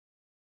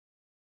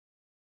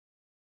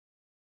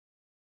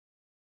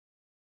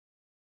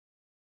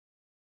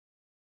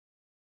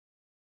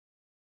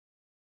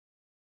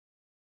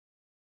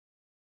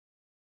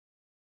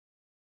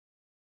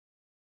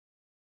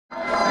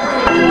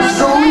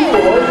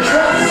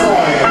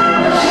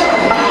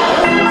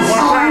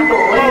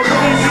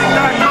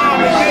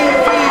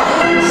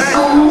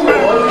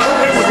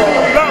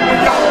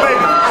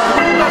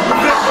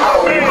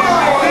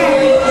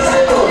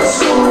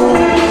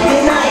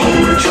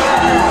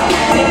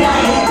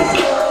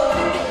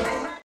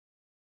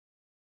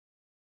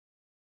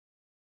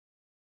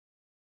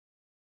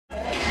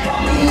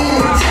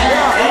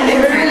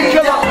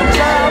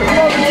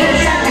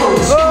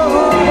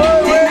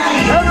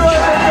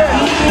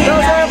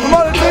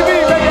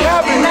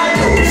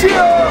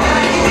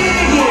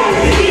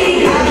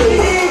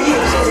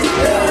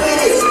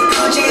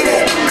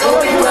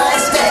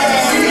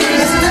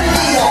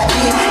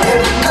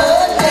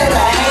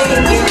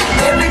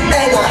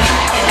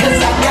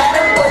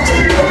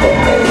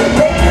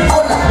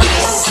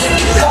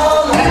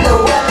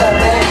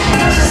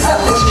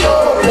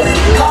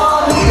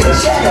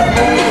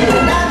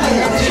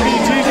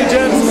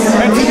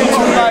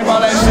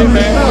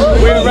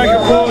We're the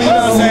record pool, you know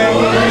what I'm saying?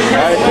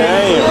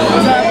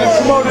 What's happening?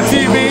 Promoter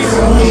TV, you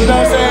know what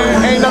I'm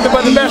saying? Ain't nothing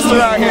but the best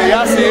around here,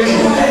 y'all see it?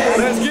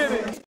 Let's get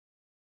it.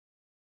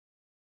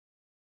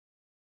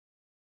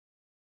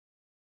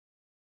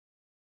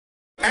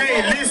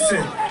 Hey,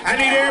 listen, I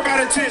need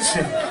everybody's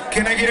attention.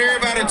 Can I get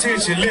everybody's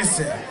attention?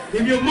 Listen.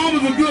 If your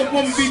mama's a good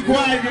woman, be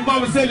quiet. If your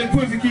mama selling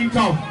pussy, keep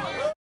talking.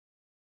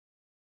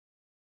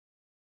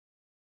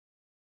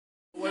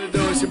 What it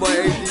do? It's your boy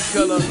AD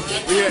Killer.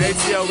 We here at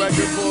ATL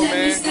Record Pool,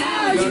 man. You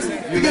know what I'm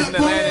saying? You live in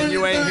Atlanta and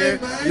you ain't here,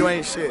 you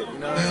ain't shit. You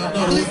know what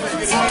I'm saying?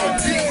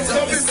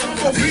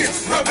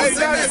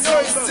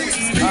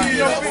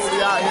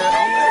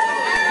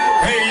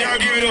 Hey, y'all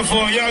give it up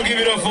for him. Y'all give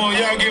it up for him.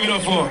 Y'all give it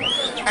up for him.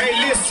 Hey,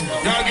 listen.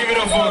 Y'all give it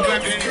up for him.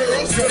 Clap it in.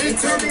 They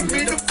turning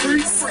me to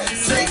freak.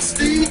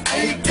 Steve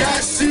ain't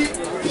got shit.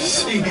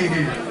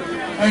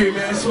 Hey,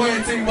 man,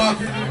 Sway Team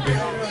Market.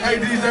 Hey,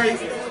 DJ.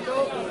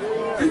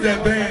 Get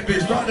that bad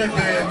bitch, drop that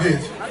bad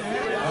bitch.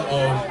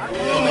 Uh-oh.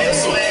 Man,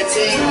 Swag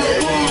Team.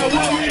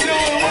 What we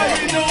doing?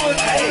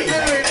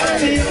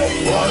 Hey,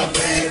 what a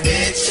bad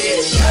bitch.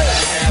 Gotta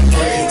have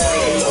brain,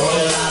 a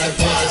lot of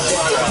buzz.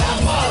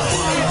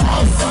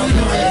 I'm from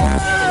the red.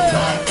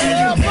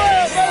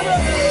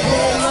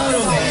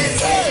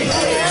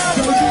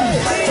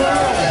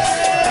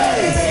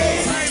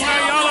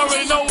 Y'all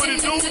already know what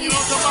it do. You know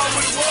what I'm talking about,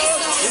 what it was,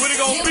 and what it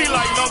gonna be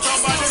like. You know what I'm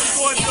talking about? This is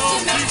what it's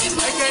gonna be.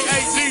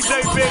 AKA DJ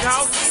Big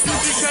House,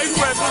 DK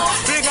Preston,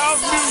 Big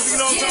House Music, you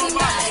know what I'm talking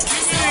about? Get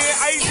it in,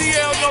 ADL,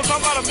 you know what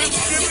I'm talking about? A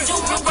Mississippi,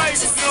 the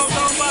babies, you know what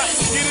I'm talking about?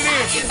 Get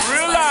it in,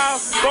 real live,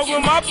 spoke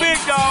with my big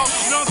dog,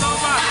 you know what I'm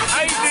talking about?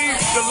 AD,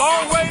 the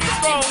long way, the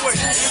strong way.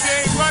 If you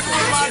ain't rocking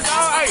with my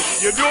dog, hey,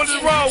 you're doing it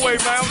the wrong way,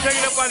 man. I'm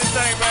taking up on this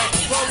thing, man.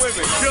 Come with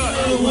me,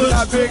 good.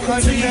 Got Big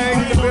Country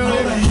Gang in the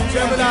building,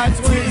 Gemini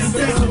Twins.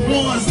 Let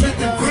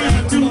the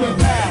grind do the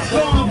back.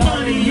 Throwing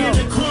money in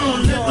the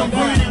club, let them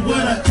burn it with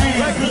a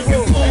ass.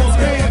 Looking for a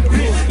bad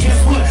bitch,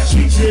 guess what?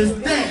 She just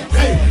that.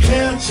 Hey,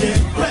 hair check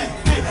black.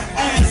 Hey,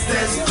 ass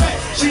that's fat.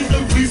 She's the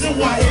reason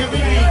why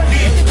everything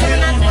is head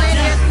on the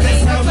jack.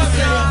 That's how we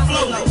say it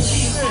flow.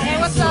 Hey,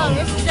 what's up?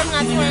 This is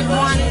Gemini Twins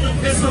one.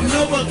 It's some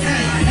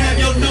Novocaine. Have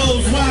your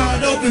nose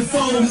wide open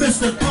for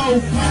Mr.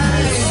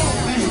 Profile.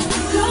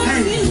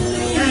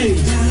 Hey,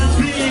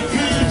 big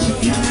country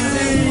gang.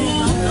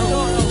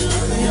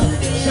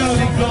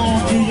 Shawty gon'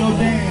 do your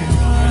dance.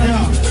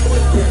 Yeah.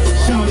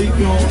 Shawty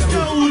gon'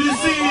 do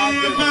this in my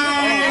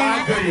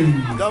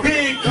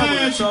big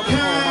country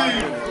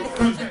gang.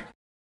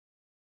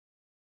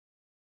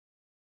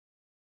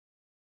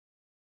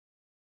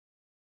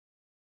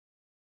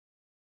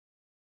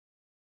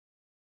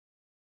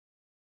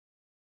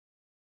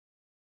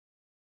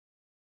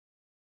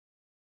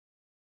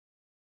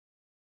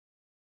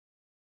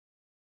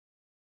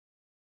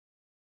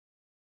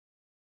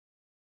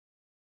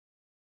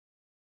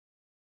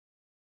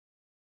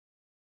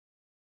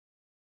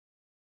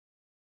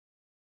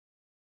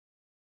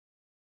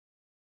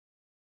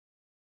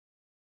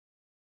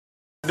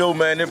 Do,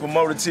 man, this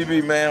Promoter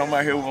TV, man. I'm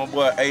out here with my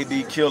boy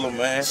AD Killer,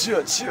 man.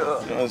 Sure. You know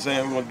what I'm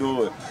saying? We're gonna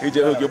do it. He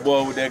just hooked your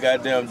boy with that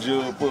goddamn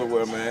Jug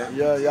footwear, man.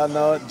 Yeah, y'all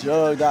know it.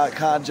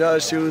 Jug.com,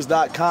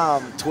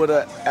 jugshoes.com,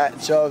 Twitter at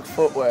Jug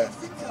Footwear.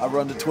 I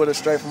run the Twitter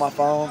straight from my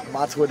phone.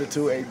 My Twitter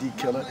too, AD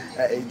Killer,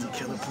 at AD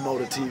Killer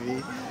Promoter TV.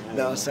 You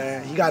know what I'm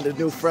saying? He got the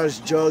new fresh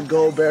Jug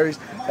Goldberries.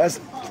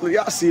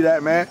 Y'all see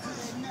that, man?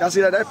 Y'all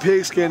see that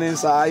pigskin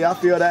inside? Y'all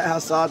feel that, how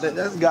soft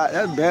that's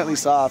Bentley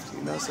soft.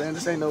 You know what I'm saying?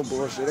 This ain't no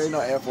bullshit. Ain't no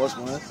Air Force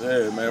One.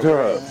 Yeah, man.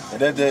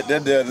 And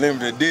that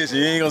limited edition.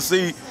 You ain't gonna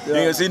see. You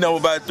ain't gonna see no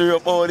about 3 or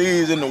 4 of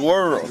these in the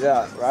world.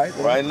 Yeah, right.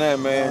 Right now,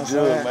 man.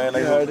 Jug, man.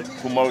 They gonna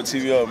promote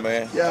TV up,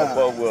 man. Yeah. I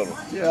fuck with them.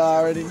 Yeah, I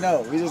already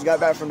know. We just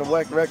got back from the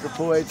record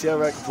pool, ATL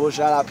record pool.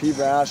 Shout out P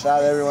Brown.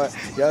 Shout out everyone.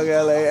 Young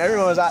LA.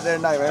 Everyone's out there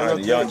tonight, man.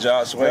 Young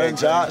Jock Swag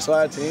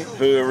Team.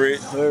 Hood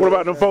Rich. What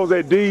about them folks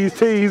at D's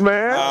Tees,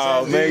 man?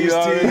 Oh, man, you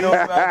already know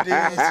about D's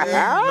Tees,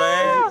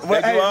 man.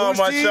 They do all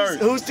my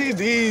shirts. Who's Tees?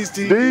 D's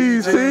Tees.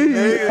 D's Tees.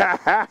 They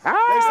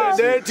said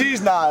their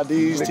Tees. Nah,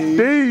 D's Tees.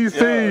 D's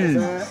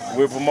Tees.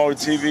 We're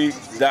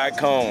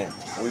PROMOTERTV.com.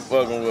 We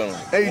fucking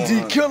with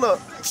him. AD Killer.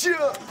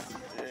 Chill.